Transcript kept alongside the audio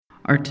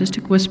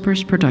Artistic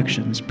Whispers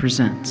Productions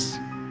presents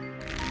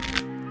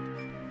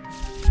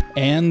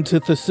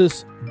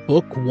Antithesis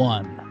Book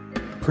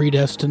 1,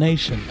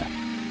 Predestination,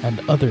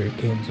 and Other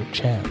Games of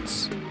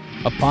Chance.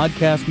 A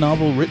podcast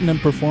novel written and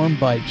performed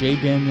by J.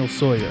 Daniel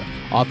Sawyer.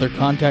 Author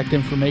contact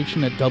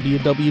information at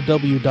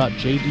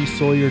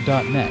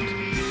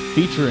www.jdsawyer.net.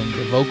 Featuring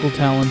the vocal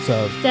talents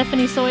of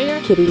Stephanie Sawyer,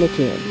 Kitty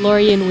McKeon,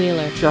 Lorian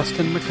Wheeler,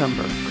 Justin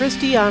McCumber,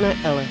 Christiana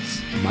Ellis,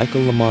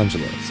 Michael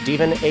Lamangelo,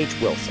 Stephen H.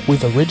 Wilson.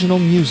 with original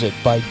music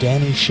by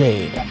Danny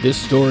Shade. This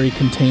story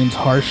contains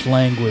harsh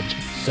language,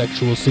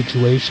 sexual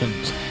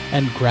situations,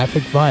 and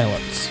graphic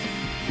violence.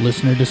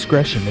 Listener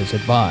discretion is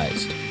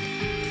advised.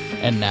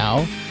 And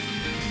now,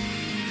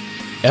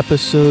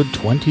 Episode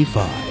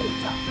 25.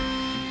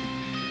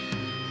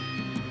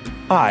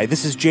 Hi,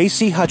 this is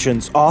J.C.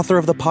 Hutchins, author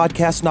of the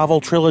podcast novel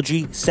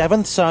trilogy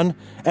Seventh Son,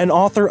 and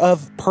author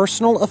of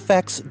Personal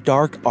Effects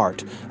Dark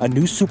Art, a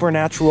new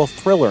supernatural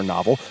thriller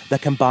novel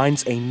that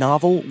combines a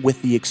novel with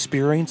the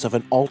experience of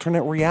an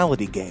alternate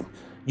reality game.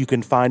 You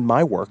can find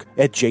my work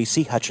at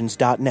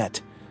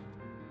jchutchins.net.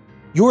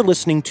 You're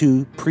listening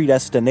to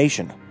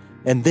Predestination,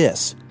 and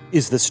this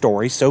is the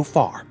story so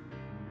far.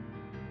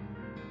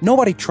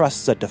 Nobody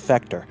trusts a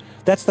defector.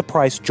 That's the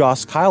price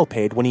Joss Kyle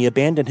paid when he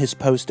abandoned his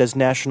post as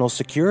National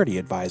Security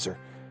Advisor.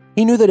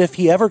 He knew that if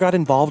he ever got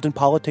involved in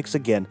politics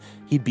again,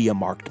 he'd be a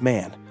marked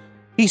man.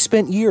 He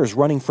spent years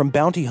running from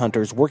bounty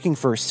hunters working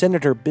for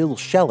Senator Bill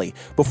Shelley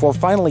before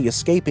finally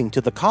escaping to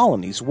the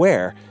colonies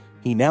where,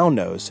 he now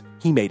knows,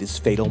 he made his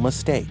fatal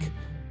mistake.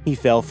 He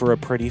fell for a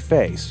pretty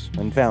face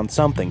and found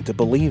something to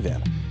believe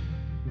in.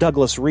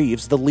 Douglas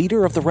Reeves, the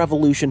leader of the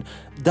revolution,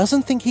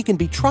 doesn't think he can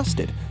be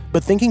trusted,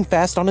 but thinking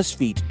fast on his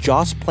feet,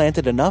 Joss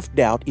planted enough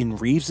doubt in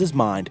Reeves'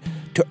 mind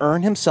to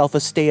earn himself a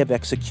stay of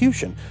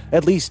execution,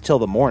 at least till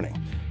the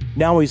morning.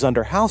 Now he's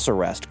under house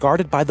arrest,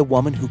 guarded by the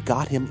woman who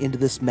got him into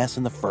this mess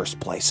in the first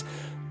place.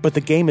 But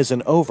the game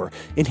isn't over.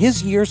 In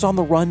his years on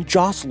the run,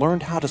 Joss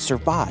learned how to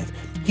survive.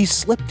 He's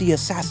slipped the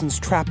assassin's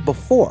trap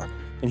before,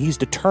 and he's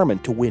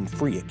determined to win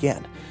free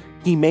again.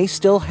 He may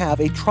still have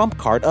a trump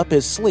card up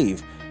his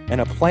sleeve,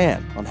 and a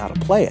plan on how to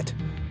play it.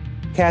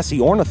 Cassie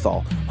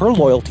Ornithal, her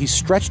loyalty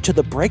stretched to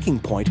the breaking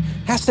point,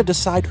 has to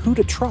decide who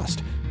to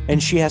trust,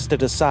 and she has to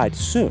decide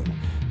soon.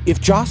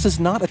 If Joss is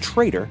not a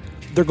traitor,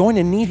 they're going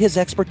to need his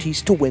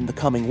expertise to win the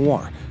coming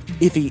war.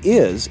 If he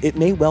is, it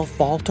may well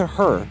fall to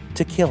her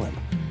to kill him.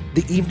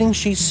 The evening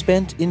she's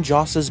spent in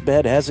Joss's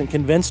bed hasn't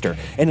convinced her,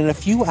 and in a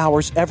few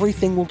hours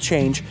everything will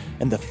change,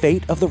 and the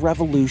fate of the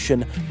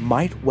revolution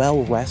might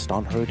well rest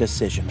on her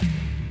decision.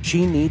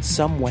 She needs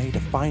some way to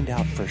find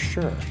out for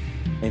sure,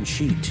 and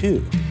she,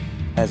 too,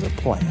 has a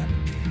plan.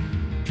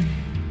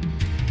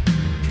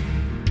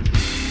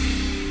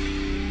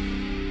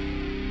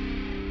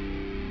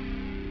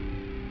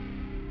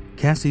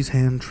 Cassie's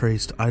hand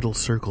traced idle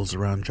circles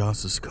around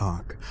Joss's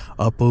cock,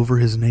 up over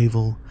his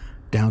navel,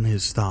 down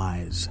his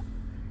thighs.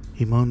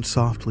 He moaned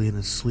softly in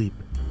his sleep.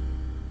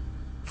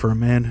 For a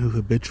man who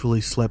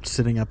habitually slept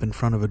sitting up in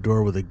front of a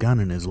door with a gun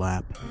in his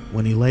lap,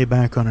 when he lay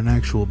back on an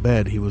actual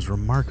bed, he was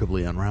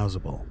remarkably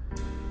unrousable.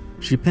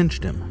 She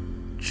pinched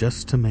him,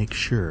 just to make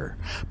sure,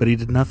 but he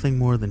did nothing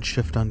more than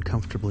shift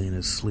uncomfortably in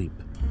his sleep.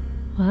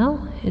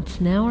 Well,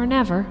 it's now or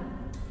never.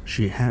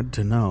 She had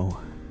to know,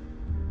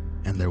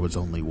 and there was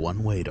only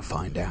one way to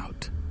find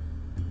out.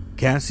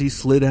 Cassie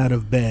slid out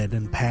of bed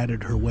and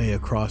padded her way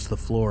across the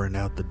floor and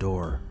out the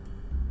door.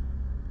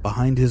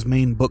 Behind his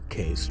main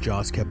bookcase,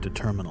 Joss kept a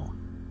terminal.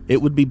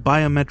 It would be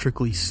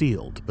biometrically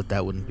sealed, but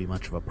that wouldn't be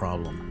much of a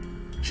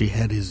problem. She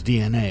had his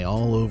DNA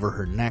all over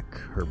her neck,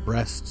 her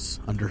breasts,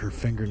 under her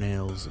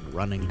fingernails, and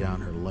running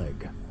down her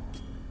leg.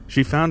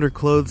 She found her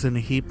clothes in a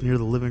heap near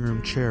the living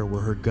room chair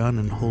where her gun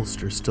and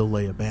holster still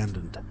lay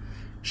abandoned.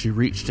 She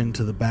reached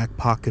into the back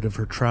pocket of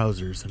her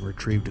trousers and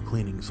retrieved a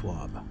cleaning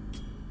swab.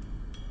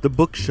 The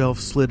bookshelf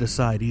slid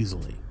aside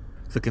easily.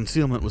 The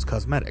concealment was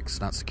cosmetics,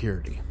 not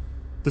security.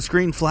 The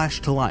screen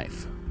flashed to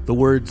life. The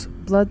words,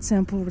 blood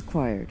sample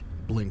required,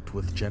 blinked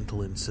with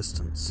gentle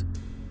insistence.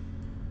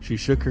 She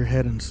shook her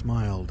head and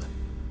smiled.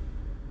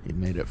 He'd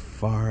made it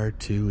far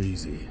too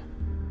easy.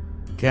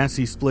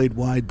 Cassie splayed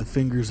wide the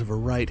fingers of her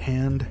right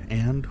hand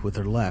and, with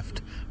her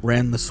left,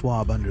 ran the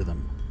swab under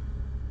them.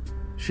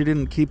 She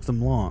didn't keep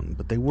them long,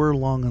 but they were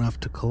long enough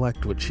to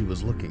collect what she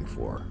was looking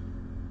for.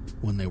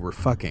 When they were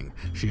fucking,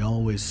 she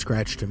always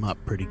scratched him up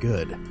pretty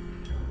good.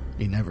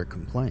 He never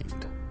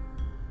complained.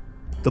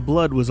 The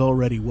blood was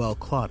already well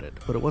clotted,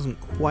 but it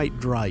wasn't quite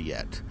dry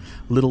yet.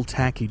 Little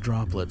tacky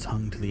droplets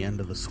hung to the end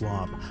of the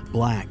swab,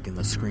 black in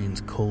the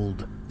screen's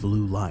cold,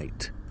 blue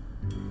light.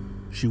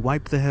 She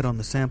wiped the head on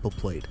the sample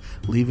plate,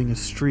 leaving a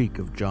streak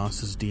of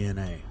Joss's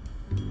DNA.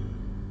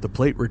 The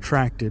plate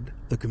retracted,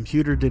 the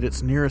computer did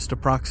its nearest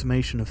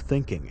approximation of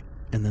thinking,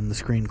 and then the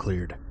screen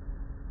cleared.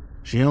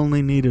 She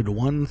only needed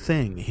one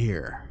thing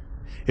here.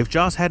 If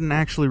Joss hadn't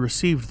actually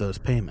received those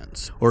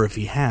payments, or if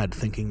he had,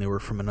 thinking they were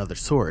from another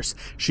source,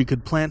 she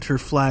could plant her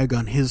flag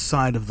on his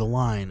side of the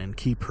line and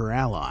keep her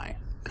ally,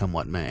 come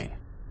what may.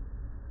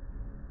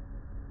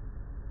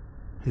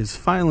 His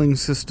filing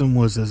system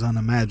was as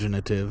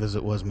unimaginative as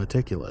it was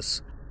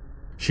meticulous.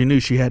 She knew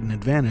she had an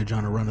advantage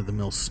on a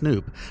run-of-the-mill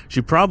snoop.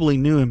 She probably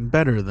knew him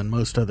better than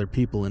most other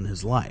people in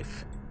his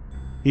life.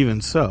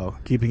 Even so,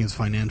 keeping his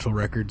financial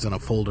records in a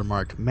folder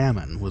marked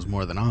Mammon was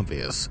more than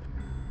obvious.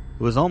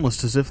 It was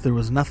almost as if there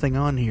was nothing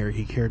on here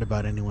he cared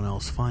about anyone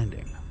else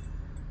finding.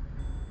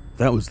 If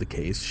that was the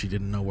case, she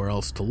didn't know where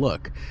else to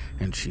look,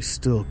 and she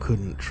still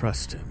couldn't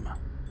trust him.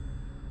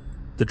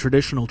 The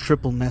traditional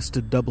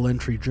triple-nested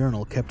double-entry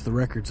journal kept the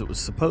records it was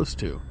supposed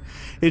to.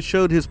 It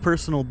showed his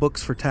personal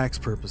books for tax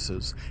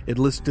purposes. It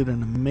listed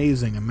an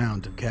amazing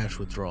amount of cash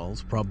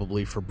withdrawals,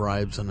 probably for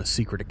bribes on a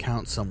secret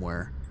account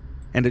somewhere.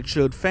 And it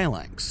showed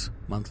phalanx,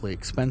 monthly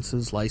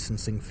expenses,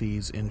 licensing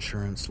fees,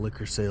 insurance,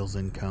 liquor sales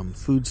income,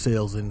 food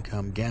sales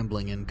income,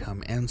 gambling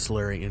income,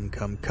 ancillary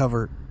income,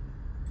 cover.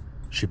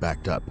 She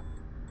backed up.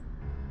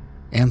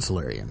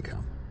 Ancillary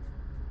income.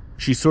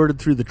 She sorted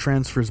through the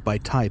transfers by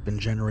type and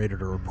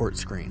generated a report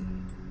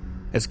screen.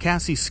 As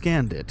Cassie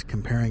scanned it,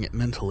 comparing it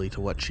mentally to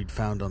what she'd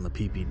found on the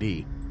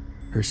PPD,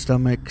 her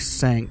stomach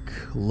sank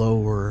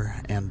lower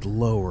and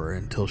lower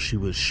until she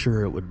was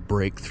sure it would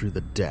break through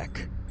the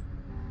deck.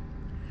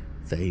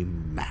 They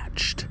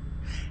matched.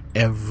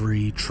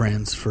 Every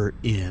transfer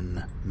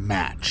in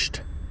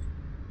matched.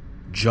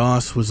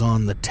 Joss was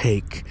on the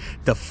take.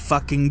 The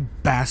fucking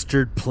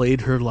bastard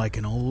played her like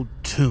an old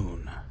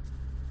tune.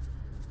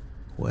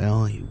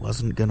 Well, he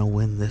wasn't gonna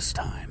win this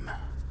time.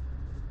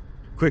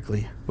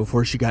 Quickly,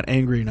 before she got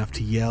angry enough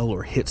to yell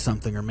or hit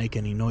something or make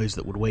any noise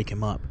that would wake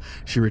him up,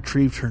 she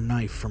retrieved her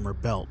knife from her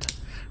belt.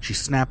 She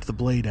snapped the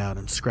blade out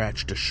and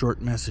scratched a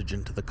short message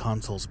into the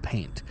console's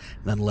paint,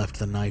 then left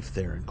the knife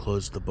there and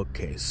closed the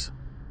bookcase.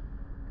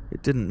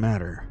 It didn't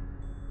matter.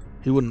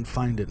 He wouldn't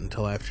find it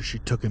until after she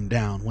took him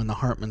down, when the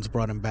Hartmans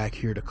brought him back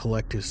here to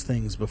collect his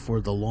things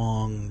before the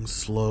long,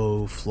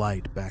 slow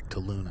flight back to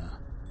Luna.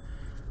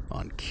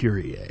 On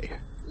Kyrie.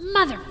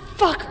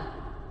 Motherfucker!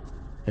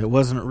 It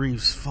wasn't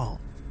Reeves' fault,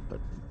 but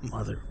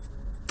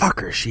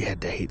motherfucker, she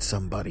had to hate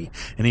somebody,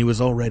 and he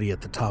was already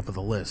at the top of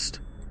the list.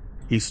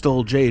 He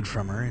stole Jade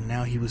from her, and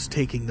now he was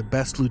taking the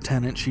best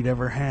lieutenant she'd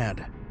ever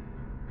had.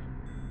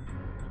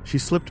 She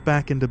slipped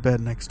back into bed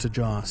next to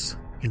Joss,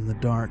 in the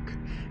dark,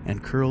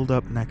 and curled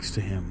up next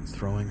to him,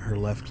 throwing her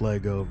left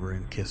leg over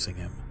and kissing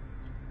him.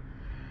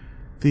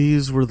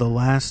 These were the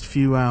last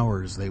few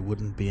hours they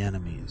wouldn't be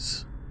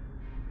enemies.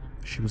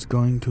 She was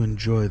going to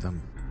enjoy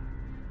them.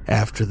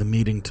 After the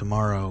meeting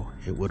tomorrow,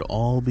 it would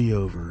all be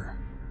over,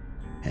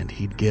 and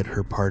he'd get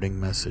her parting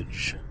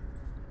message.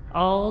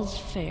 All's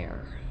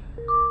fair.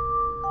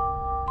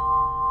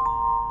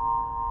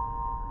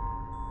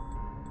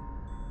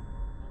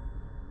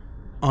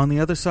 On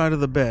the other side of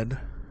the bed,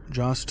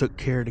 Joss took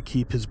care to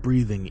keep his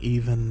breathing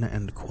even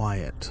and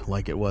quiet,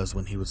 like it was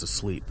when he was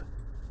asleep.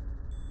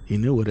 He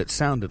knew what it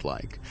sounded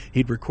like.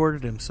 He'd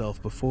recorded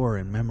himself before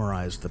and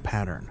memorized the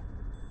pattern.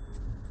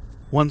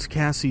 Once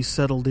Cassie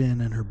settled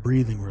in and her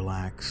breathing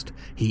relaxed,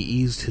 he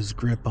eased his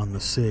grip on the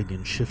cig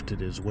and shifted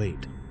his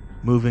weight,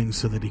 moving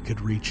so that he could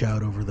reach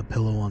out over the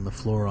pillow on the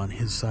floor on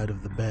his side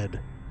of the bed,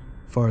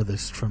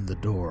 farthest from the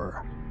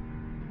door.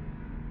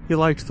 He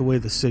liked the way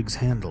the cigs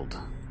handled.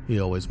 He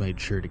always made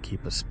sure to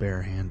keep a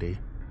spare handy.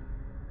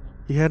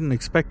 He hadn't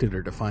expected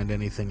her to find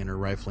anything in her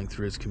rifling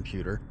through his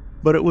computer,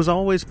 but it was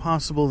always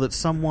possible that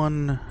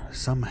someone,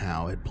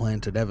 somehow, had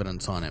planted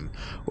evidence on him,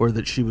 or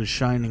that she was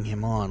shining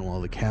him on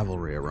while the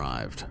cavalry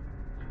arrived.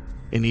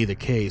 In either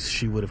case,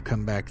 she would have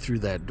come back through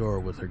that door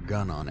with her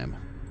gun on him.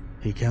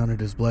 He counted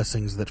his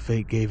blessings that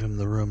fate gave him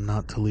the room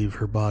not to leave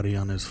her body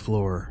on his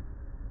floor.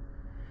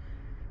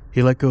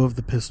 He let go of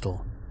the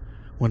pistol.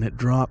 When it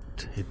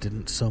dropped, it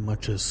didn't so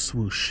much as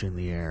swoosh in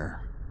the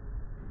air.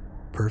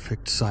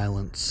 Perfect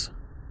silence.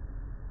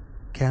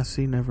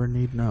 Cassie never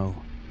need know.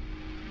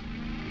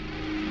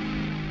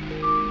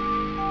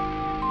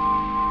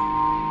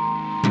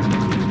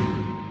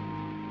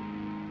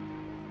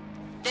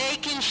 They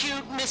can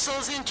shoot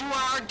missiles into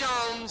our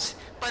domes,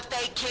 but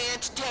they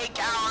can't take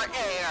our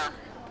air.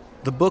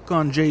 The book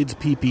on Jade's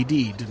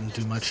PPD didn't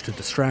do much to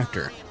distract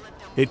her.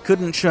 It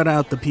couldn't shut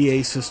out the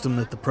PA system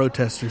that the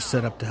protesters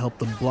set up to help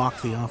them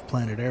block the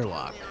off-planet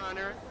airlock.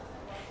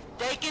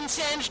 They can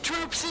send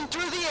troops in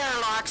through the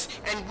airlocks,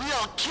 and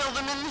we'll kill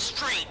them in the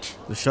street.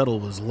 The shuttle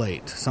was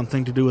late,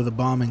 something to do with a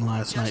bombing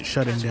last night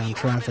shutting down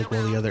traffic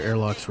while the other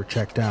airlocks were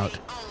checked out.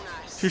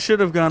 She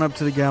should have gone up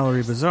to the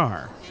Gallery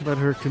Bazaar, but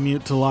her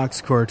commute to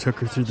Loxcore took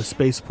her through the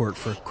spaceport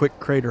for a quick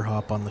crater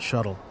hop on the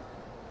shuttle.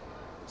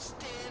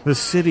 The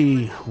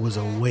city was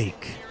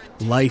awake,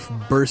 life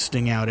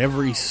bursting out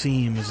every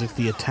seam as if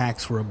the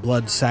attacks were a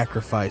blood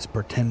sacrifice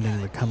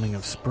portending the coming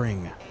of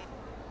spring.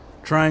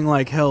 Trying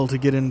like hell to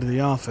get into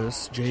the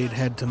office, Jade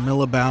had to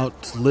mill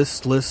about,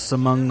 listless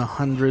among the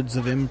hundreds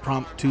of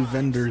impromptu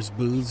vendors'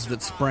 booths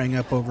that sprang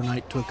up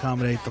overnight to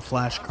accommodate the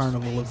flash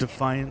carnival of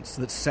defiance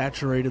that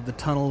saturated the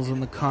tunnels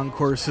and the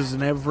concourses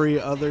and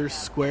every other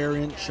square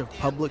inch of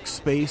public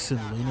space in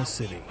Luna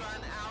City.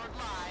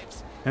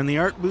 And the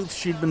art booths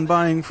she'd been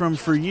buying from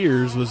for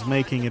years was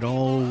making it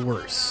all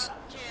worse.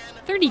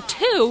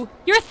 32?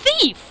 You're a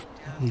thief!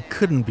 He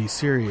couldn't be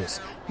serious.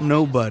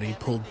 Nobody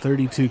pulled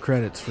 32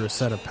 credits for a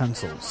set of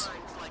pencils.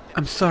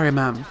 I'm sorry,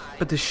 ma'am,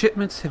 but the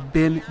shipments have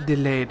been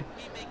delayed.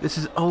 This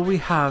is all we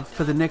have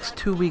for the next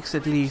 2 weeks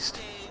at least.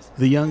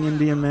 The young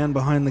Indian man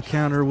behind the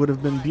counter would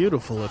have been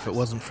beautiful if it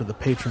wasn't for the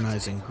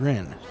patronizing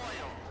grin.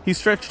 He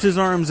stretched his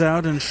arms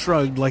out and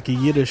shrugged like a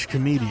Yiddish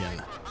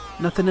comedian.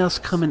 Nothing else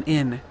coming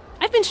in.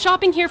 I've been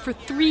shopping here for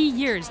 3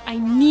 years. I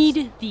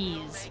need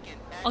these.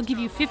 I'll give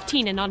you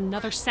 15 and not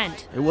another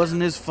cent. It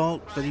wasn't his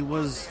fault, but he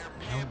was...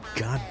 Oh,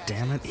 God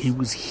damn it, he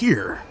was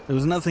here. There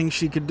was nothing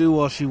she could do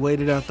while she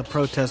waited out the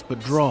protest but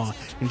draw,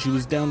 and she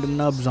was down to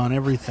nubs on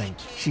everything.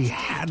 She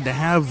had to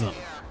have them.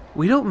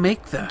 We don't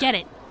make them. Get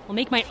it. I'll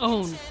make my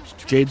own.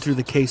 Jade threw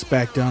the case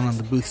back down on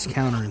the booth's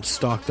counter and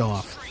stalked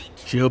off.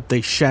 She hoped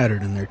they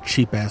shattered in their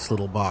cheap-ass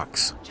little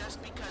box.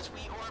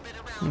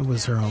 It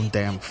was her own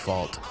damn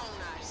fault.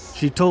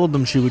 She told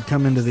them she would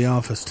come into the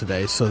office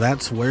today, so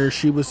that's where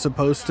she was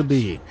supposed to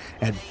be,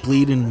 at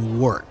bleedin'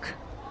 work.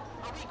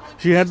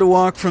 She had to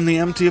walk from the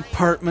empty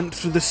apartment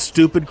through the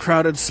stupid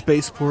crowded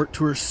spaceport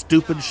to her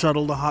stupid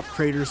shuttle to hop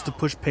craters to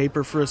push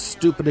paper for a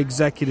stupid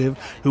executive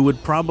who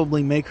would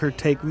probably make her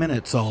take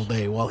minutes all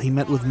day while he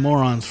met with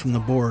morons from the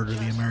board or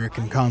the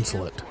American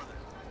consulate.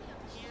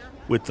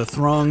 With the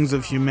throngs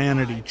of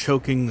humanity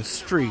choking the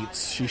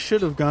streets, she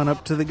should have gone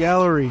up to the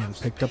gallery and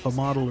picked up a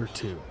model or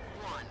two.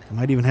 They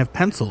might even have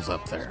pencils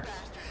up there.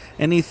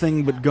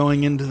 Anything but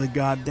going into the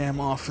goddamn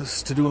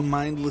office to do a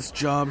mindless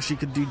job she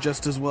could do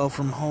just as well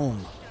from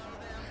home.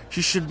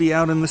 She should be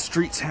out in the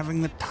streets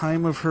having the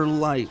time of her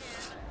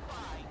life.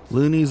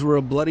 Loonies were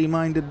a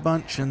bloody-minded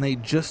bunch, and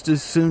they'd just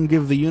as soon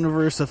give the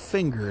universe a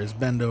finger as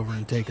bend over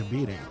and take a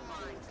beating.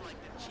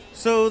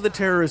 So the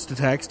terrorist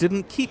attacks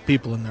didn't keep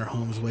people in their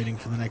homes waiting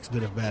for the next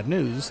bit of bad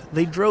news.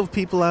 They drove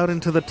people out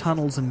into the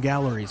tunnels and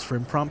galleries for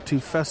impromptu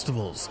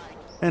festivals,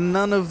 and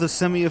none of the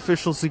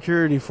semi-official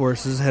security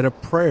forces had a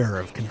prayer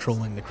of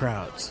controlling the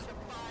crowds.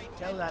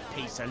 Tell that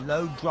piece of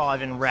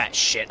low-driving rat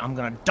shit I'm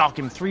gonna dock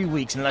him 3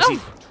 weeks unless he...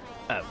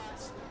 Oh.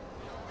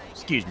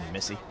 Excuse me,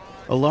 Missy.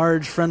 A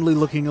large,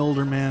 friendly-looking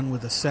older man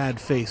with a sad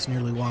face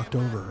nearly walked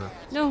over her.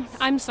 No,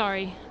 I'm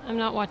sorry. I'm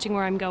not watching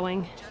where I'm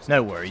going.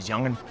 No worries,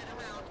 young'un.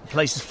 The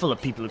place is full of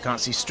people who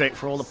can't see straight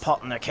for all the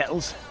pot in their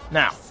kettles.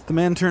 Now, The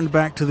man turned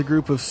back to the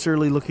group of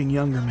surly-looking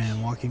younger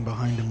men walking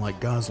behind him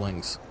like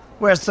goslings.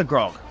 where's the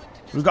grog?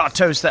 We've got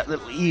to toast that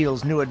little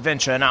eel's new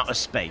adventure in outer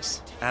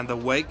space. And the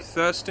wake,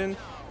 Thurston?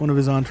 One of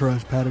his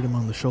entourage patted him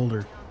on the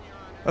shoulder.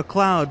 A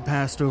cloud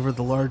passed over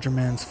the larger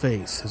man's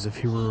face, as if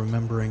he were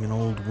remembering an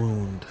old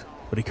wound,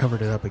 but he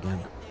covered it up again.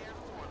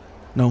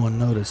 No one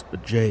noticed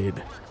but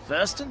Jade.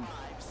 Thurston?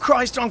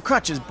 Christ on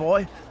crutches,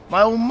 boy.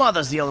 My old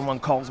mother's the only one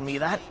calls me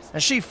that,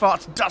 and she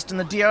farts dust in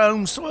the dear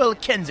home soil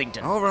of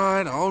Kensington. All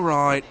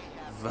right.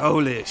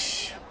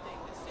 Volish.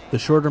 The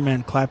shorter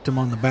man clapped him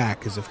on the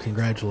back as if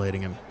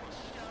congratulating him.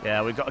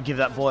 Yeah, we've got to give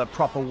that boy a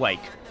proper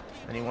wake.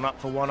 Anyone up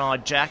for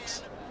one-eyed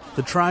jacks?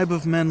 The tribe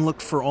of men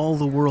looked for all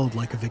the world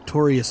like a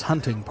victorious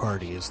hunting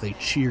party as they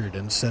cheered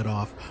and set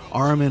off,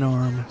 arm in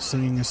arm,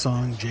 singing a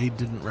song Jade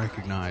didn't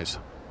recognize.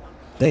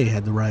 They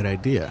had the right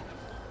idea.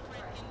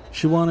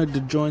 She wanted to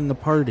join the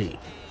party,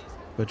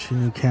 but she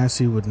knew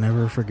Cassie would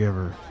never forgive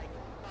her.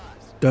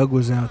 Doug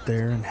was out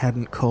there and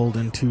hadn't called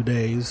in 2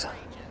 days.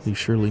 He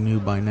surely knew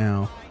by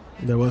now.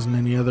 There wasn't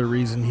any other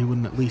reason he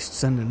wouldn't at least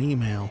send an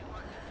email.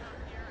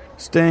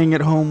 Staying at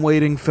home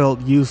waiting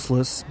felt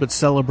useless, but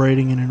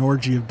celebrating in an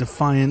orgy of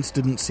defiance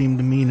didn't seem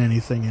to mean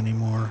anything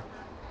anymore.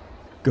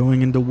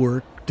 Going into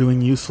work,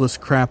 doing useless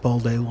crap all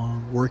day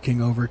long,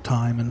 working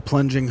overtime, and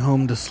plunging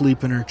home to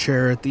sleep in her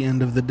chair at the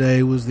end of the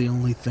day was the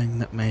only thing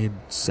that made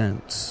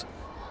sense.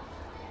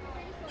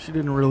 She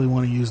didn't really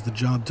want to use the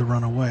job to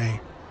run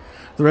away.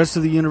 The rest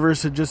of the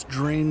universe had just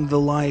drained the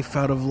life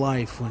out of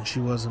life when she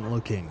wasn't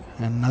looking,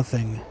 and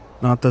nothing...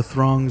 Not the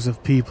throngs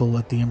of people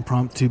at the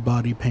impromptu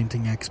body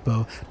painting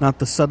expo, not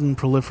the sudden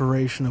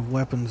proliferation of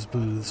weapons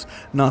booths,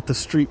 not the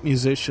street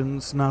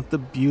musicians, not the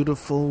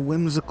beautiful,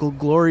 whimsical,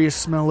 glorious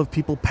smell of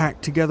people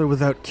packed together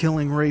without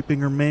killing,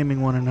 raping, or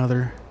maiming one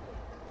another.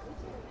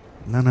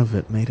 None of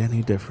it made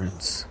any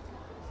difference.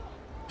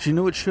 She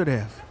knew it should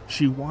have.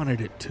 She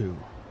wanted it to.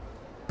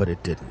 But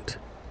it didn't.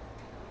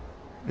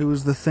 It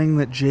was the thing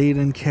that Jade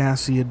and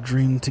Cassie had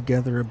dreamed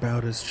together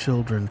about as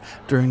children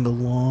during the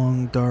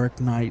long, dark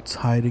nights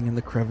hiding in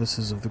the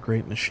crevices of the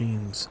great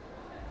machines.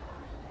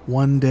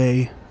 One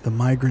day, the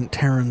migrant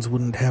Terrans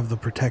wouldn't have the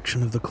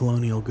protection of the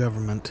colonial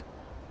government.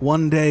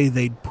 One day,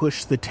 they'd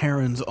push the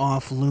Terrans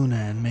off Luna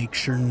and make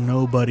sure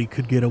nobody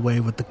could get away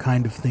with the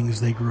kind of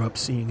things they grew up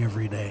seeing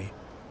every day.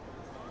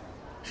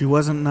 She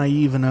wasn't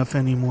naive enough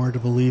anymore to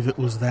believe it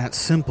was that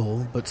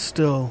simple, but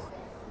still,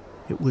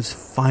 it was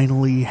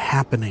finally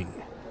happening.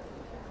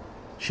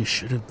 She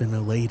should have been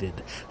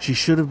elated. She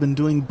should have been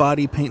doing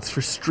body paints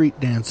for street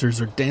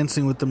dancers or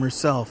dancing with them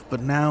herself, but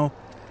now...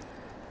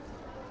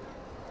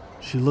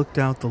 She looked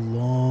out the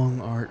long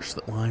arch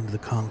that lined the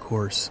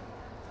concourse.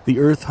 The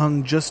earth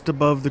hung just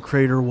above the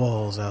crater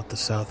walls out the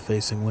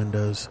south-facing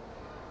windows.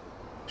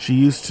 She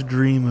used to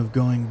dream of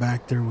going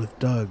back there with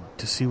Doug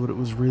to see what it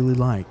was really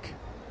like.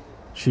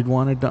 She'd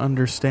wanted to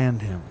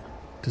understand him,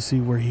 to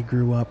see where he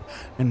grew up,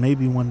 and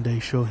maybe one day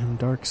show him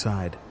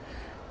Darkside,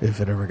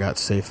 if it ever got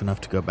safe enough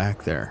to go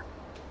back there.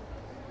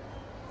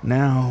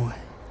 Now,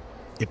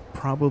 it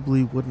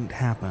probably wouldn't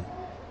happen.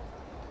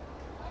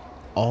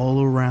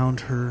 All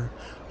around her,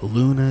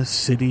 Luna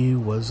City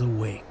was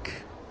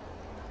awake,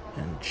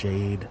 and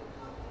Jade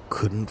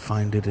couldn't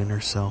find it in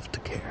herself to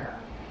care.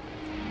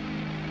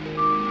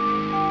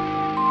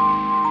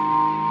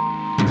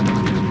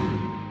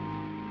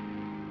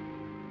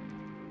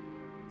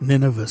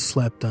 Nineveh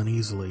slept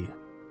uneasily.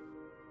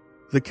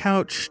 The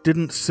couch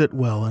didn't sit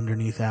well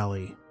underneath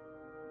Allie.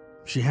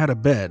 She had a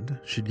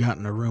bed, she'd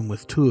gotten a room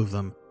with 2 of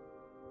them,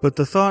 but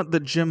the thought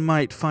that Jim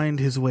might find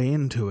his way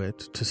into it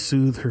to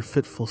soothe her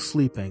fitful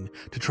sleeping,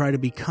 to try to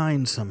be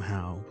kind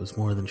somehow, was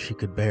more than she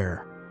could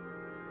bear.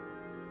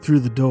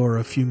 Through the door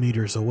a few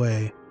meters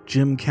away,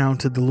 Jim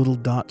counted the little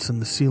dots in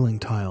the ceiling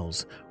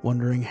tiles,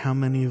 wondering how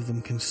many of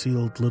them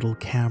concealed little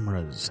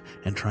cameras,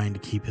 and trying to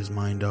keep his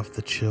mind off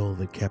the chill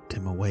that kept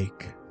him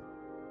awake.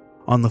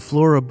 On the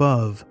floor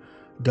above,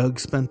 Doug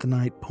spent the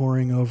night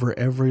poring over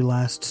every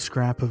last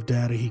scrap of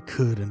data he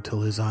could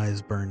until his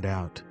eyes burned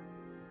out.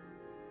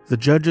 The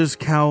judge's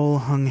cowl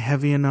hung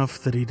heavy enough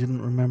that he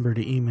didn't remember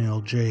to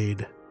email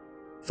Jade.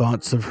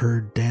 Thoughts of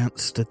her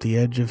danced at the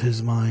edge of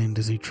his mind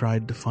as he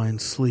tried to find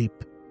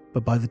sleep,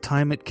 but by the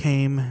time it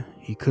came,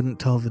 he couldn't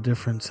tell the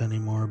difference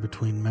anymore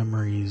between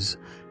memories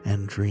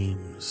and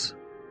dreams.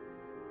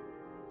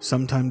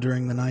 Sometime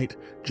during the night,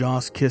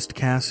 Joss kissed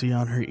Cassie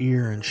on her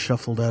ear and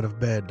shuffled out of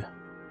bed.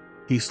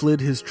 He slid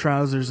his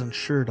trousers and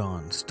shirt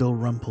on, still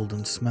rumpled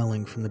and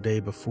smelling from the day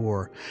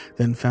before,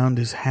 then found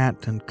his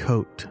hat and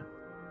coat.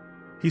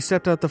 He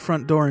stepped out the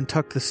front door and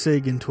tucked the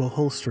cig into a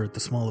holster at the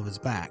small of his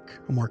back,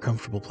 a more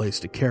comfortable place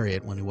to carry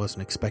it when he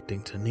wasn't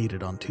expecting to need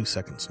it on 2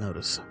 seconds'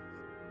 notice.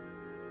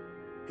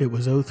 It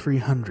was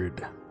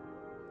 0300.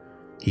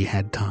 He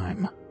had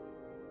time.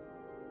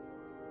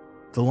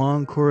 The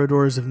long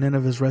corridors of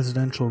Nineveh's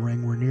residential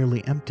ring were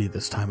nearly empty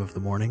this time of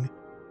the morning.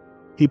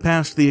 He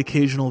passed the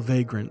occasional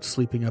vagrant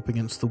sleeping up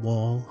against the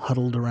wall,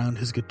 huddled around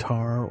his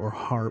guitar or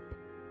harp,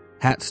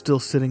 hat still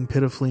sitting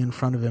pitifully in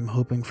front of him,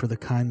 hoping for the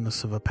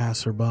kindness of a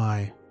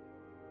passerby.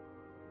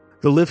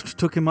 The lift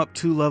took him up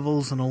 2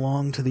 levels and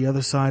along to the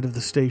other side of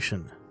the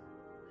station.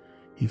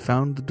 He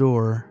found the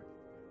door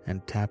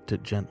and tapped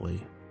it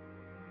gently.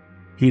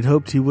 He'd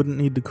hoped he wouldn't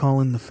need to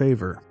call in the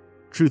favor.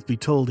 Truth be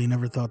told, he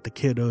never thought the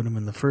kid owed him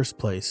in the first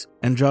place,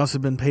 and Joss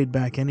had been paid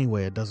back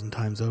anyway 12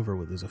 times over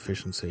with his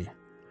efficiency.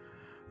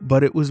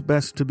 But it was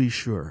best to be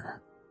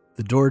sure.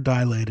 The door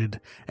dilated,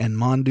 and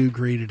Mondu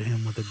greeted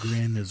him with a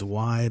grin as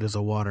wide as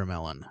a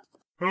watermelon.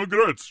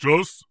 Congrats,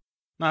 Joss.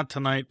 Not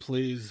tonight,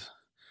 please.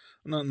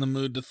 I'm not in the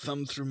mood to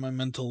thumb through my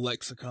mental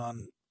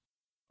lexicon.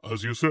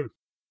 As you said.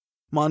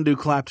 Mondu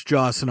clapped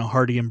Joss in a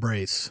hearty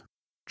embrace.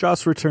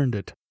 Joss returned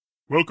it.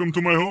 Welcome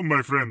to my home,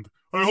 my friend.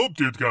 I hoped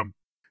you'd come.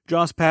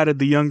 Joss patted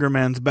the younger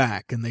man's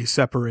back, and they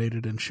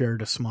separated and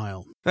shared a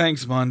smile.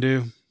 Thanks,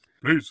 Mondu.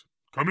 Please,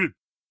 come in.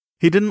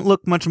 He didn't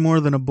look much more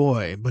than a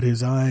boy, but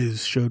his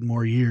eyes showed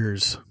more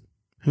years.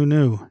 Who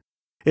knew?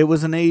 It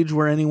was an age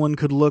where anyone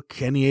could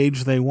look any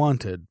age they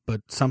wanted,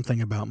 but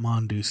something about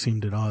Mondu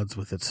seemed at odds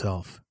with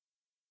itself.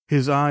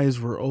 His eyes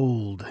were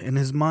old, and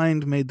his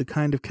mind made the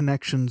kind of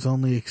connections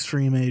only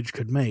extreme age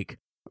could make,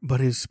 but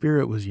his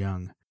spirit was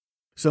young.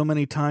 So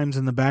many times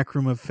in the back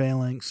room of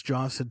Phalanx,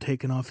 Joss had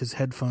taken off his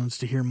headphones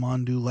to hear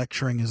Mondu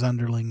lecturing his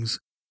underlings.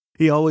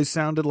 He always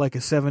sounded like a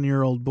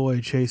 7-year-old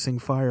boy chasing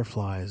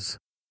fireflies.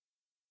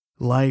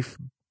 Life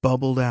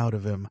bubbled out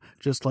of him,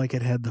 just like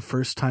it had the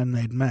first time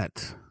they'd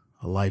met,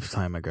 a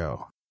lifetime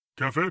ago.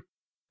 Cafe?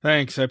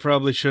 Thanks, I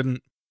probably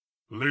shouldn't.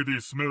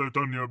 Ladies smell it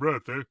on your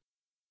breath, eh?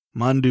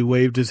 Mondu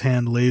waved his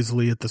hand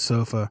lazily at the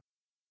sofa.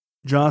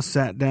 Joss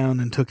sat down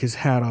and took his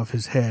hat off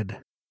his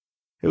head.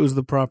 It was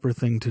the proper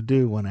thing to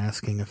do when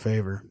asking a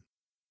favor.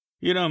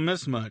 You don't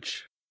miss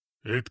much.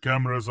 8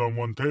 cameras on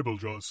 1 table,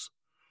 Joss.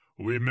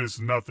 We miss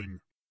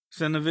nothing.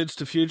 Send the vids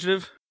to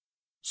Fugitive?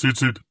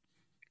 Sit.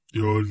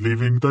 You're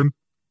leaving then?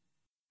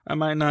 I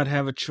might not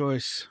have a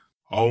choice.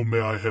 How may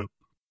I help?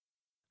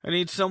 I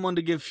need someone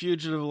to give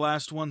Fugitive a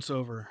last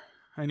once-over.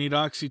 I need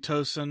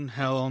oxytocin.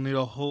 Hell, I'll need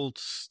a whole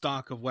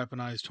stock of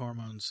weaponized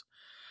hormones.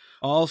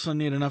 I'll also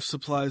need enough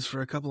supplies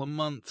for a couple of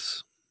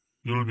months.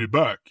 You'll be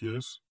back,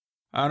 yes?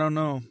 I don't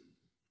know.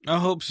 I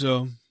hope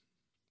so.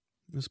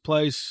 This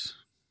place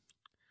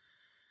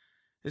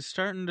is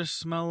starting to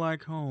smell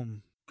like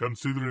home.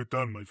 Consider it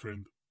done, my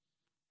friend.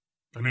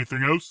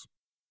 Anything else?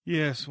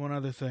 Yes, one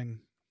other thing.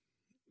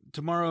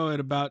 Tomorrow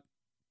at about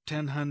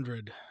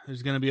 10:00,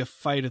 there's going to be a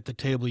fight at the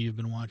table you've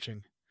been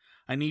watching.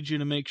 I need you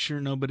to make sure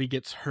nobody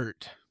gets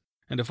hurt.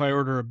 And if I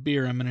order a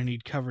beer, I'm going to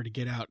need cover to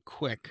get out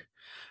quick.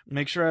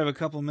 Make sure I have a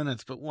couple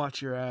minutes, but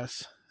watch your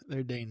ass.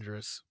 They're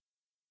dangerous.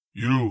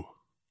 You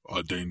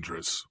are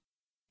dangerous.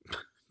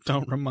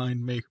 Don't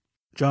remind me.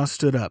 Joss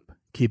stood up,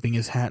 keeping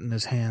his hat in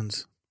his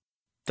hands.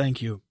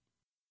 Thank you.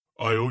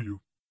 I owe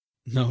you.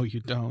 No, you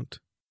don't.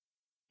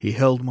 He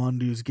held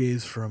Mondu's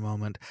gaze for a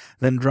moment,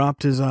 then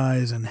dropped his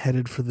eyes and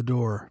headed for the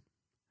door.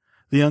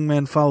 The young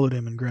man followed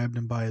him and grabbed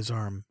him by his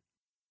arm.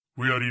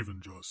 We are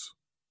even, Joss.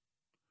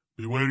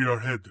 Beware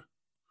your head.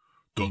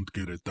 Don't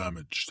get it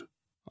damaged.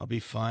 I'll be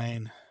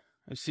fine.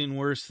 I've seen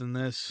worse than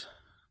this.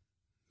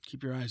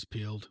 Keep your eyes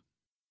peeled.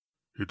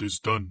 It is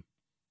done.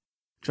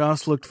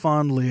 Joss looked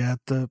fondly at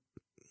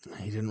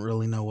He didn't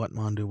really know what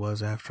Mondu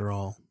was after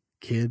all.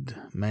 Kid,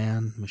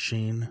 man,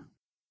 machine.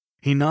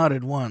 He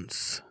nodded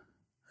once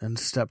and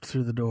stepped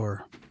through the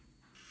door.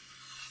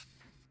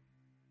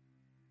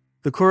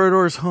 The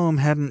corridors home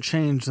hadn't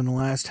changed in the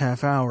last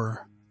half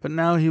hour, but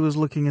now he was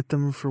looking at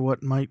them for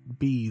what might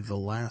be the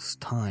last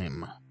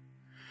time.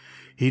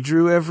 He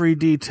drew every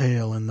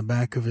detail in the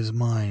back of his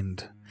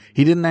mind.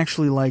 He didn't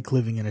actually like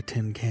living in a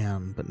tin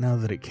can, but now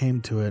that it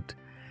came to it,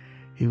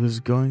 he was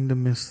going to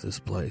miss this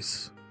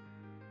place.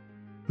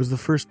 It was the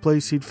first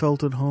place he'd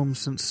felt at home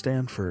since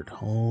Stanford,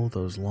 all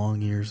those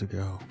long years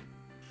ago.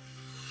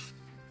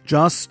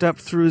 Joss stepped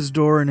through his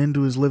door and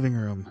into his living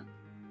room.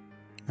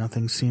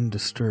 Nothing seemed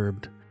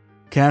disturbed.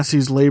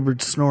 Cassie's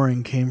labored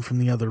snoring came from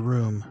the other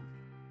room.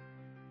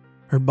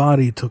 Her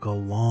body took a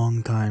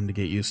long time to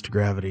get used to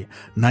gravity.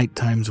 Night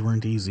times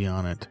weren't easy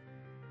on it.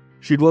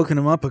 She'd woken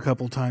him up a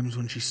couple times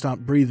when she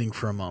stopped breathing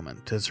for a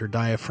moment, as her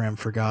diaphragm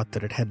forgot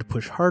that it had to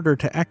push harder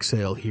to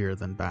exhale here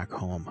than back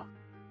home.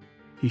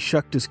 He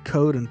shucked his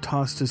coat and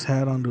tossed his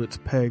hat onto its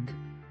peg.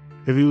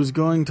 If he was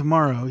going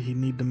tomorrow, he'd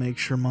need to make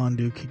sure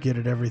Mondu could get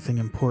at everything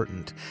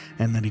important,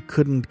 and that he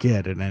couldn't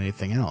get at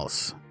anything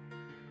else.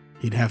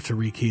 He'd have to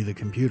rekey the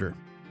computer.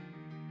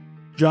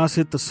 Joss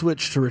hit the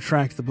switch to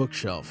retract the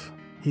bookshelf.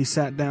 He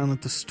sat down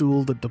at the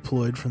stool that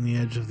deployed from the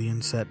edge of the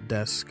inset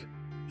desk.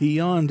 He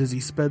yawned as he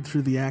sped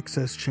through the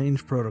access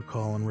change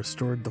protocol and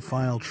restored the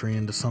file tree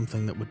into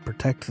something that would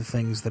protect the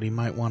things that he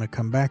might want to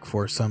come back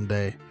for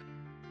someday.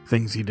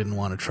 Things he didn't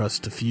want to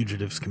trust to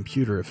Fugitive's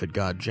computer if it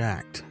got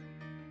jacked.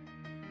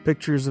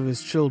 Pictures of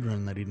his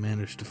children that he'd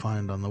managed to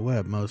find on the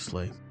web,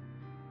 mostly.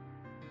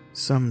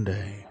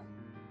 Someday.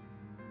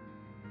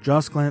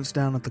 Joss glanced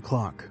down at the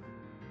clock.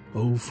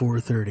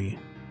 04:30.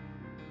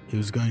 He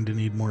was going to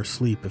need more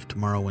sleep if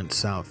tomorrow went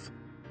south.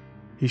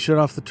 He shut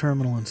off the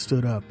terminal and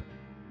stood up.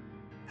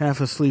 Half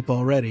asleep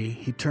already,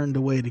 he turned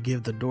away to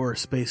give the door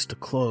space to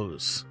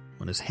close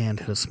when his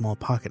hand hit a small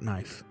pocket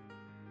knife.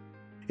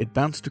 It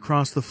bounced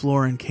across the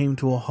floor and came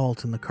to a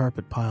halt in the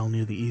carpet pile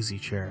near the easy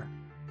chair.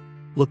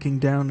 Looking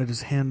down at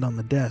his hand on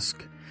the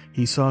desk,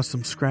 he saw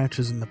some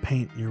scratches in the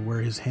paint near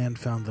where his hand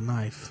found the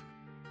knife.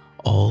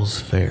 All's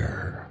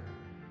fair.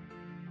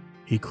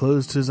 He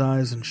closed his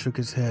eyes and shook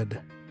his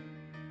head.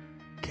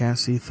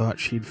 Cassie thought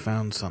she'd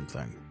found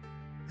something.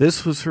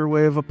 This was her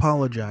way of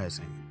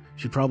apologizing.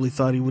 She probably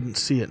thought he wouldn't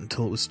see it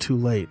until it was too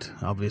late,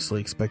 obviously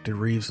expected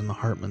Reeves and the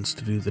Hartmans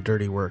to do the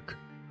dirty work.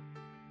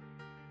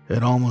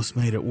 It almost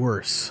made it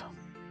worse.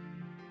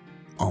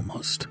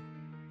 Almost.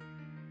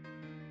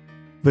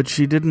 But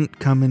she didn't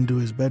come into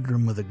his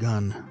bedroom with a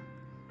gun.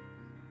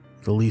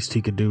 The least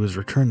he could do was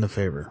return the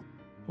favor.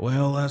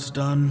 Well, that's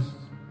done.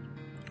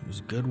 It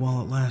was good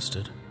while it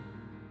lasted.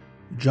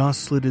 Joss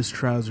slid his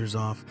trousers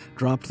off,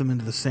 dropped them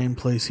into the same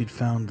place he'd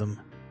found them.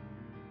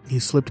 He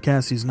slipped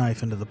Cassie's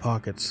knife into the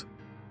pockets.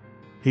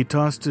 He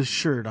tossed his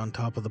shirt on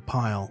top of the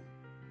pile.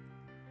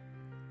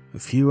 A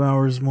few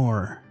hours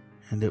more,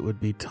 and it would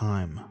be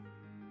time.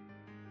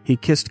 He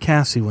kissed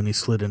Cassie when he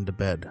slid into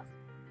bed,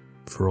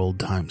 for old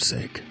time's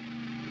sake.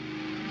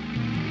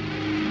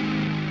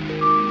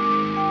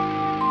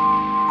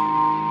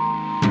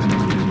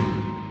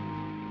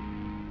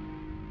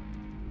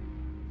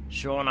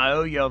 Sean, I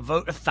owe you a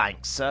vote of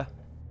thanks, sir.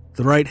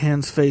 The right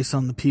hand's face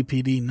on the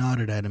PPD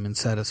nodded at him in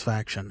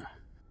satisfaction.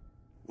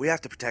 We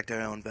have to protect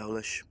our own,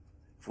 Volish.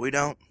 If we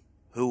don't,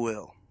 who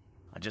will?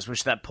 I just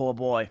wish that poor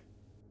boy.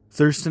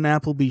 Thurston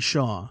Appleby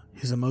Shaw,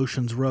 his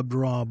emotions rubbed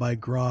raw by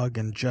grog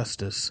and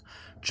justice,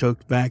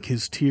 choked back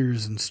his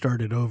tears and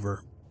started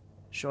over.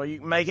 Sure you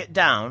can make it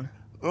down?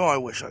 Oh, I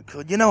wish I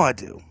could. You know I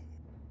do.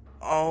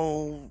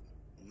 I'll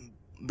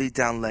be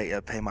down later,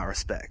 pay my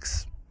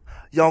respects.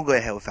 Y'all go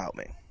ahead without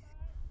me.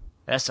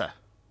 Yes, sir.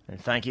 And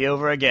thank you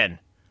over again.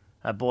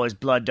 That boy's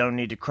blood don't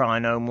need to cry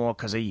no more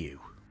 'cause of you.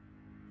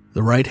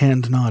 The right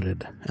hand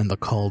nodded, and the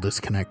call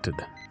disconnected.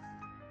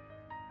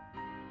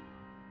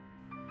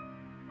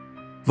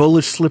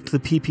 Volish slipped the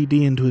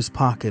PPD into his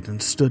pocket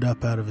and stood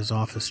up out of his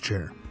office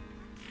chair.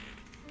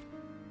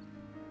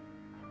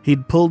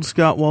 He'd pulled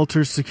Scott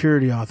Walter's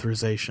security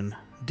authorization,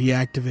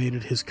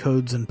 deactivated his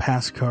codes and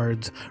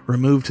passcards,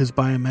 removed his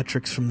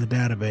biometrics from the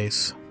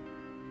database.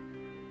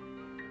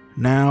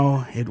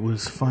 Now it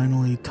was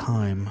finally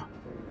time.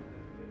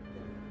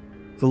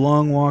 The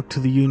long walk to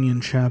the Union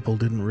Chapel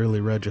didn't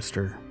really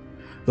register.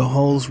 The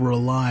halls were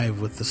alive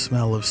with the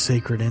smell of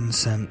sacred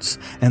incense,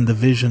 and the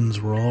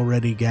visions were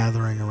already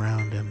gathering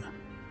around him.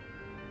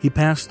 He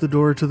passed the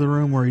door to the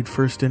room where he'd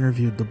first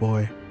interviewed the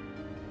boy.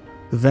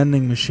 The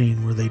vending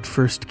machine where they'd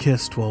first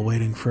kissed while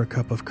waiting for a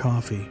cup of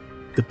coffee.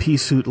 The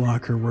pea-suit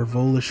locker where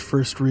Volish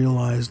first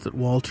realized that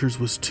Walters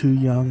was too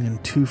young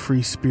and too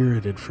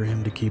free-spirited for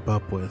him to keep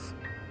up with.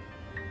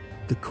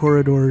 The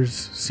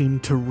corridors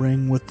seemed to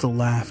ring with the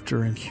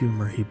laughter and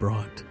humor he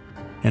brought,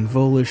 and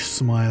Volish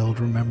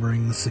smiled,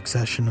 remembering the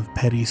succession of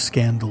petty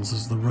scandals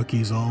as the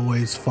rookies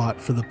always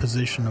fought for the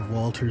position of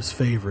Walter's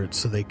favorite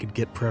so they could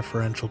get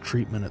preferential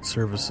treatment at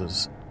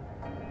services.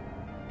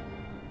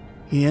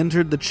 He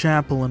entered the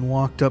chapel and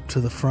walked up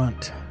to the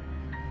front.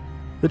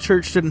 The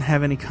church didn't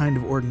have any kind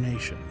of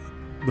ordination,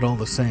 but all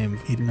the same,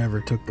 he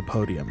never took the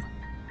podium.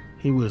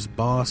 He was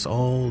boss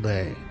all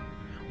day.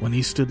 When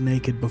he stood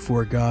naked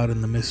before God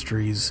and the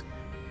mysteries,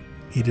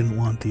 he didn't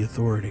want the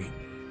authority.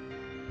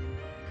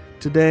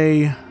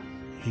 Today,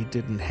 he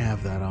didn't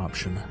have that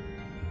option.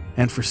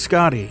 And for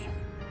Scotty,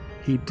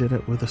 he did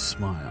it with a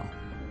smile.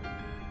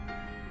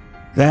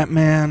 That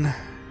man,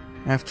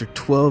 after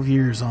 12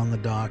 years on the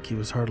dock, he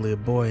was hardly a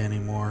boy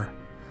anymore.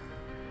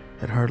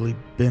 Had hardly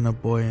been a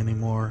boy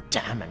anymore.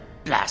 Damn and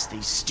blast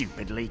these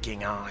stupid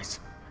leaking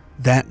eyes.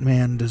 That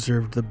man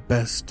deserved the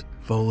best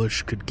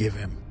Volish could give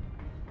him.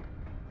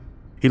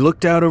 He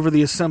looked out over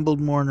the assembled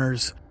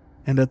mourners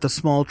and at the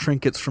small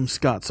trinkets from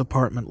Scott's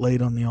apartment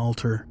laid on the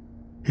altar.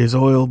 His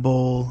oil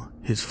bowl,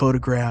 his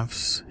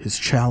photographs, his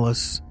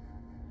chalice.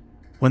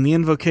 When the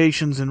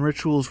invocations and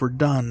rituals were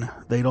done,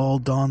 they'd all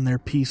don their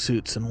pea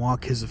suits and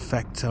walk his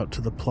effects out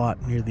to the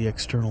plot near the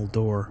external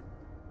door.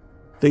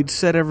 They'd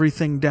set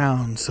everything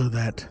down so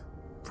that,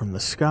 from the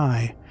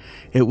sky,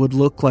 it would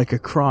look like a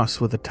cross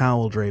with a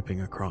towel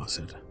draping across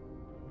it.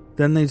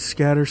 Then they'd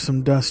scatter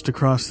some dust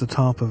across the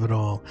top of it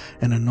all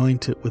and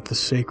anoint it with the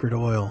sacred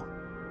oil.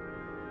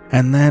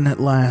 And then, at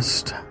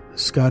last,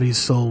 Scotty's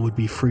soul would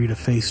be free to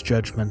face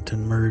judgment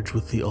and merge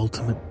with the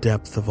ultimate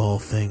depth of all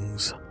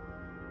things.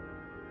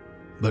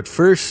 But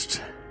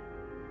first,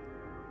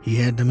 he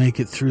had to make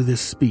it through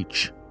this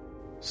speech.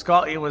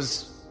 Scotty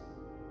was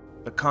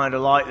the kind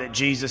of light that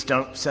Jesus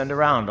don't send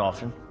around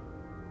often.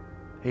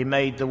 He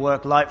made the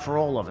work light for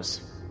all of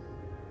us.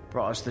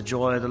 Brought us the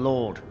joy of the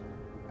Lord.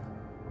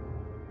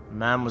 The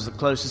man was the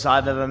closest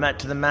I've ever met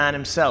to the man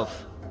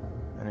himself.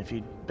 And if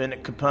he'd been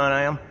at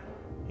Capernaum,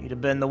 he'd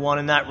have been the one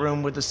in that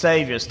room with the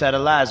Savior instead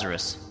of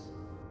Lazarus.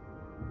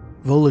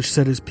 Volish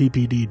set his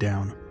PPD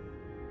down.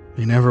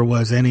 He never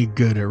was any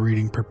good at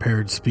reading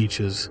prepared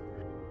speeches.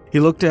 He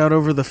looked out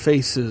over the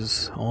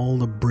faces, all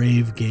the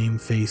brave game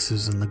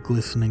faces and the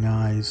glistening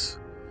eyes,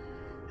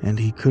 and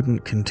he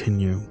couldn't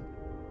continue.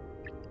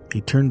 He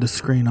turned the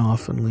screen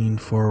off and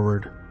leaned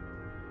forward.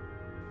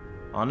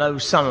 I know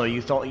some of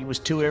you thought he was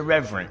too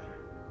irreverent.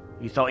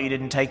 You thought he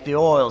didn't take the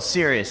oil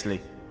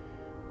seriously.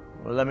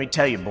 Well, let me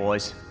tell you,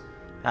 boys,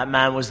 that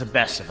man was the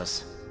best of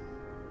us,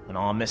 and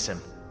I'll miss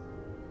him.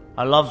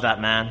 I love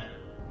that man,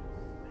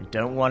 and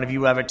don't one of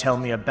you ever tell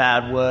me a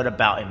bad word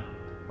about him,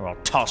 or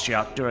I'll toss you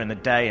out during the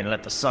day and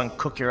let the sun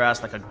cook your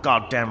ass like a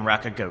goddamn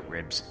rack of goat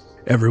ribs.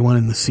 Everyone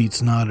in the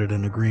seats nodded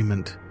in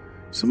agreement.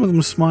 Some of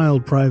them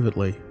smiled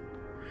privately.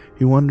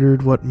 He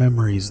wondered what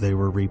memories they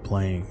were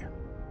replaying.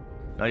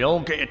 Now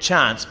you'll get your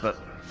chance, but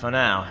for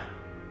now...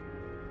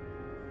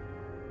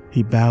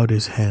 He bowed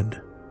his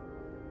head.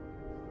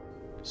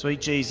 Sweet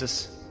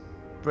Jesus,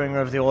 bringer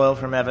of the oil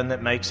from heaven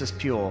that makes us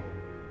pure,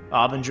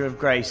 harbinger of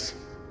grace,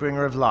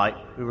 bringer of light,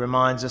 who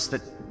reminds us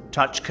that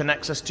touch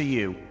connects us to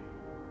you.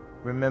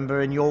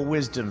 Remember in your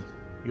wisdom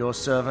your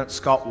servant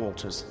Scott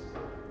Walters,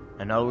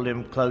 and hold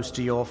him close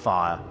to your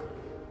fire.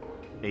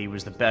 He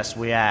was the best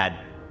we had,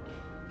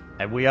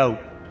 and we hope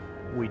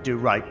we do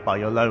right by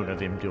your loan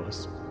of him to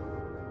us.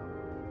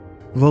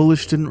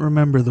 Volish didn't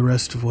remember the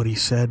rest of what he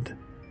said.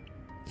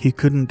 He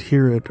couldn't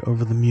hear it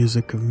over the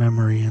music of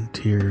memory and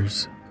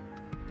tears.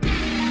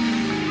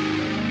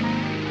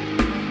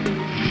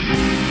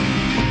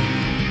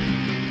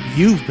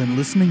 You've been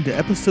listening to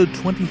episode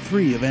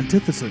 23 of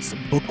Antithesis,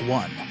 Book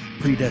 1,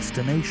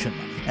 Predestination,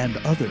 and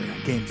Other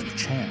Games of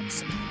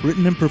Chance.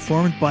 Written and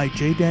performed by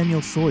J.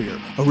 Daniel Sawyer.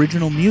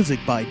 Original music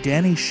by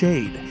Danny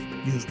Shade,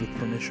 used with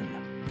permission.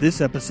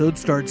 This episode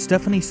starred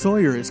Stephanie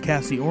Sawyer as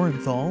Cassie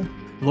Orenthal,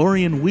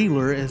 Lorian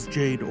Wheeler as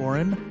Jade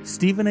Oren,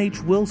 Stephen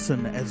H.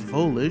 Wilson as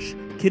Volish,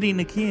 Kitty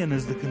Nakian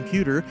as the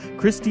computer,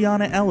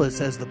 Christiana Ellis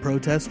as the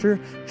protester,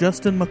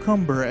 Justin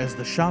McCumber as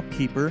the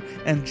shopkeeper,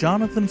 and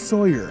Jonathan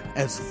Sawyer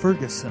as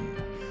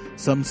Ferguson.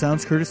 Some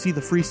sounds courtesy the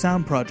Free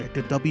Sound Project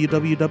at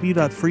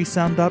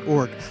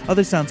www.freesound.org.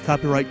 Other sounds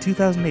copyright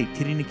 2008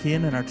 Kitty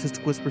Nakian and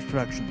Artistic Whispers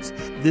Productions.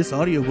 This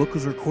audiobook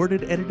was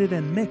recorded, edited,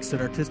 and mixed at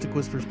Artistic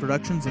Whispers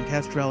Productions in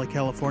Castro Valley,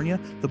 California.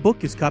 The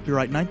book is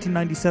copyright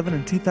 1997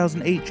 and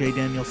 2008 J.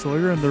 Daniel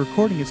Sawyer, and the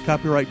recording is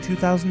copyright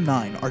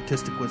 2009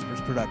 Artistic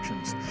Whispers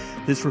Productions.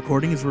 This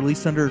recording is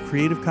released under a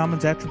Creative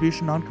Commons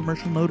Attribution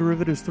Non-Commercial No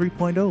Derivatives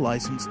 3.0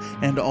 license,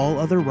 and all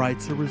other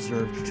rights are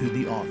reserved to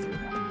the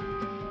author.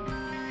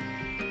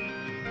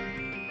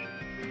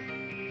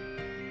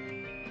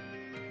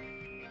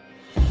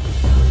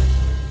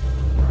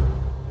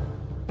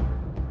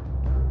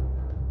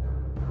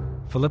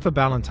 Philippa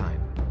Ballantyne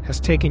has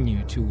taken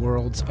you to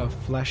worlds of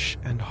flesh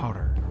and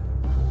horror,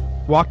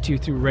 walked you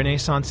through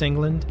Renaissance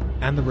England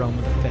and the realm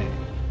of the Fae.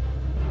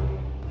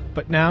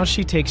 But now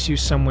she takes you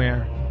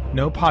somewhere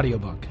no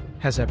audiobook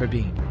has ever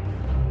been.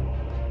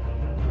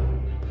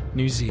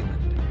 New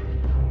Zealand.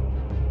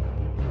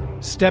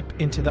 step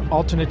into the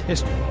alternate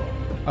history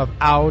of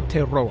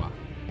Aotearoa,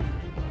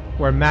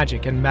 where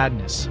magic and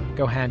madness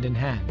go hand in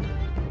hand,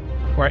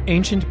 where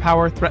ancient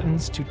power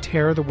threatens to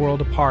tear the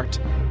world apart,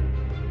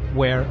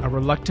 where a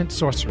reluctant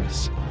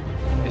sorceress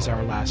is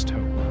our last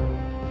hope.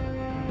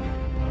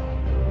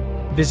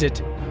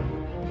 Visit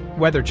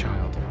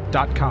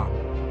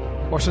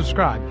weatherchild.com or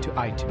subscribe to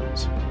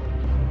iTunes.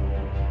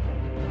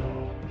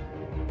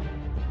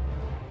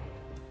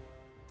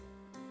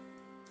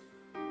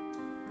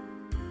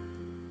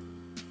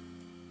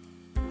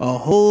 A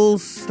whole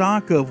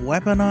stock of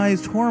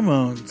weaponized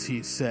hormones,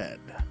 he said,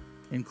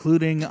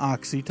 including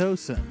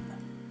oxytocin.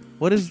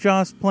 What is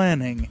Joss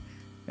planning,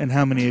 and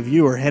how many of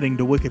you are heading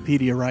to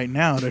Wikipedia right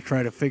now to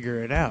try to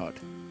figure it out?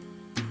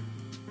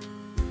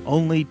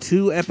 Only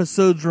 2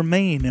 episodes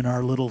remain in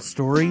our little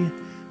story.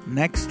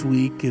 Next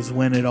week is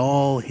when it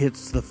all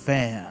hits the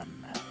fan.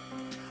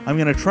 I'm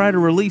going to try to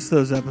release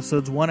those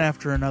episodes one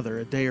after another,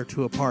 a day or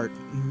 2 apart,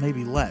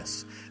 maybe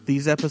less.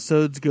 These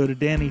episodes go to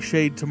Danny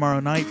Shade tomorrow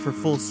night for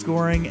full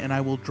scoring, and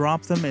I will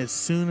drop them as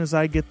soon as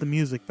I get the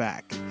music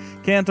back.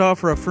 Can't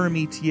offer a firm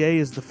ETA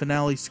as the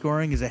finale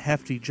scoring is a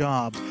hefty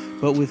job,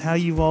 but with how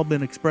you've all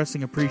been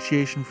expressing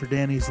appreciation for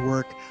Danny's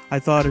work, I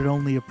thought it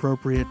only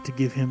appropriate to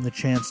give him the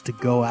chance to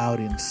go out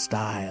in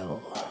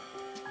style.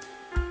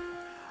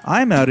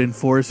 I'm out in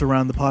force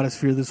around the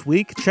potosphere this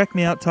week. Check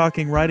me out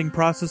talking writing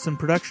process and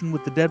production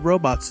with the Dead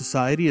Robot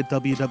Society at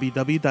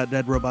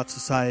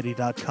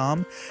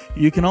www.deadrobotsociety.com.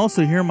 You can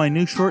also hear my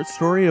new short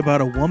story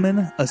about a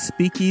woman, a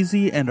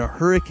speakeasy, and a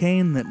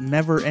hurricane that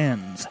never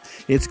ends.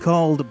 It's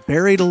called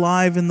Buried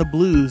Alive in the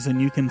Blues,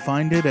 and you can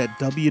find it at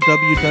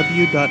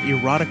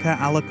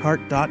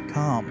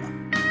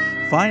www.eroticaAlacarte.com.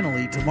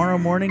 Finally, tomorrow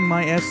morning,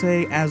 my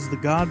essay, As the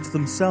Gods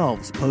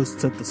Themselves,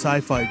 posts at the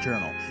Sci-Fi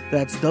Journal.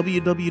 That's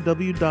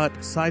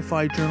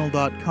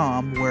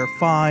www.scifjournal.com, where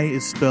phi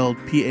is spelled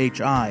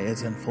P-H-I,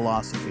 as in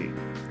philosophy.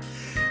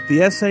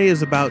 The essay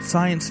is about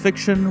science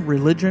fiction,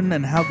 religion,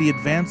 and how the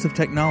advance of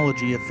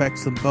technology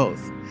affects them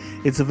both.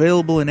 It's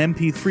available in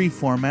MP3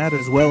 format,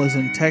 as well as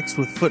in text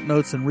with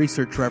footnotes and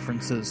research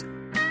references.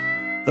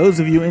 Those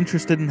of you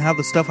interested in how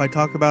the stuff I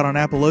talk about on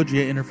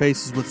Apologia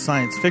interfaces with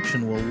science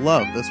fiction will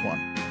love this one.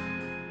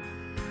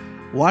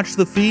 Watch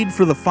the feed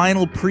for the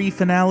final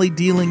pre-finale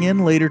dealing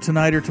in later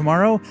tonight or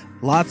tomorrow.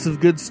 Lots of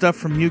good stuff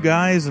from you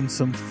guys and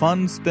some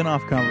fun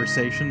spin-off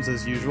conversations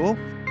as usual.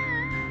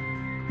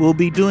 We'll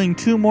be doing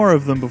 2 more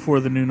of them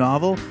before the new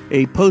novel.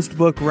 A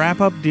post-book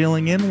wrap-up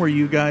dealing in where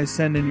you guys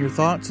send in your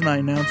thoughts and I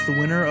announce the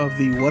winner of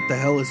the What the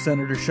Hell is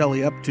Senator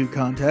Shelley Up To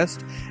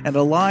contest, and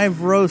a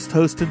live roast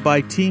hosted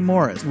by T.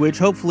 Morris, which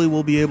hopefully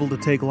we'll be able to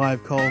take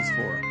live calls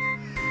for.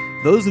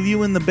 Those of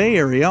you in the Bay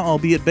Area, I'll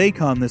be at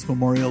BayCon this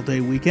Memorial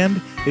Day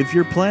weekend. If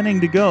you're planning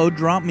to go,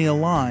 drop me a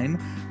line.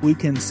 We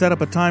can set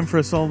up a time for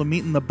us all to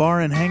meet in the bar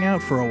and hang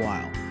out for a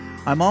while.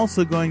 I'm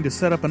also going to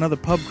set up another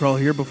pub crawl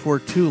here before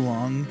too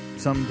long,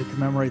 some to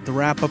commemorate the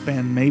wrap-up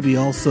and maybe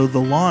also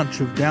the launch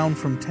of Down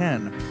from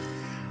 10.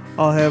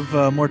 I'll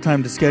have more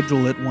time to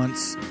schedule it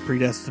once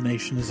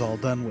Predestination is all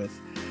done with.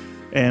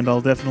 And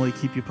I'll definitely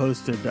keep you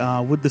posted.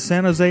 Would the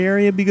San Jose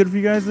area be good for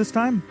you guys this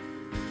time?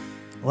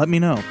 Let me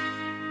know.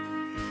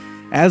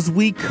 As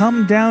we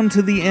come down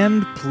to the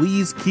end,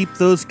 please keep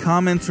those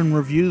comments and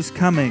reviews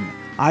coming.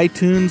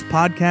 iTunes,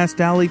 Podcast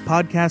Alley,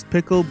 Podcast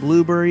Pickle,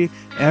 Blueberry,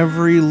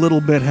 every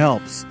little bit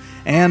helps.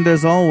 And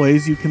as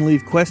always, you can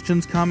leave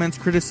questions, comments,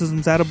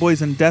 criticisms,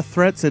 attaboys, and death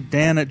threats at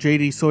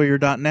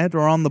dan@jdsawyer.net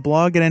or on the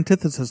blog at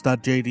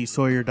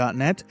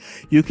antithesis.jdsawyer.net.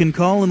 You can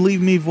call and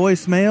leave me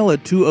voicemail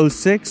at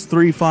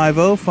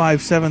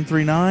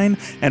 206-350-5739,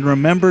 and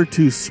remember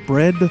to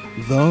spread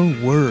the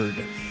word.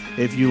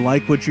 If you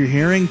like what you're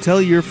hearing,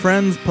 tell your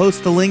friends,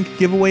 post a link,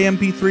 give away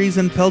MP3s,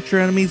 and pelt your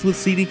enemies with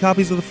CD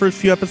copies of the first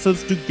few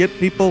episodes to get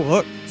people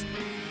hooked.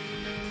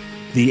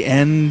 The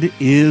end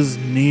is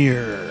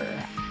near.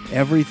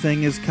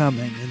 Everything is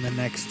coming in the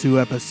next 2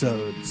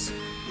 episodes.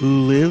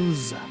 Who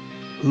lives?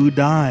 Who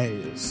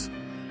dies?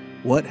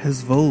 What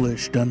has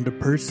Volish done to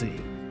Percy?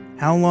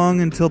 How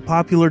long until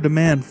popular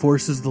demand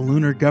forces the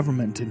lunar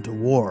government into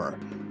war?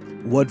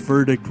 What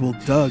verdict will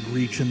Doug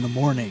reach in the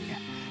morning?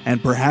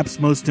 And perhaps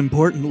most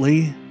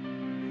importantly,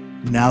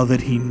 now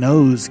that he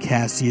knows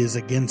Cassie is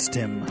against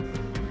him,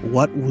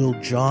 what will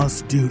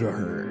Joss do to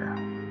her?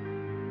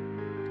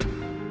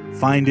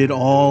 Find it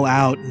all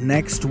out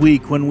next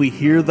week when we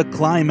hear the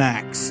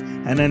climax.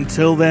 And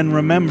until then,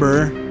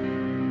 remember,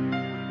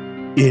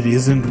 it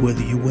isn't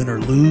whether you win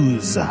or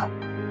lose.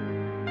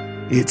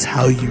 It's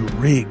how you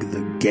rig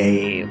the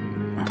game.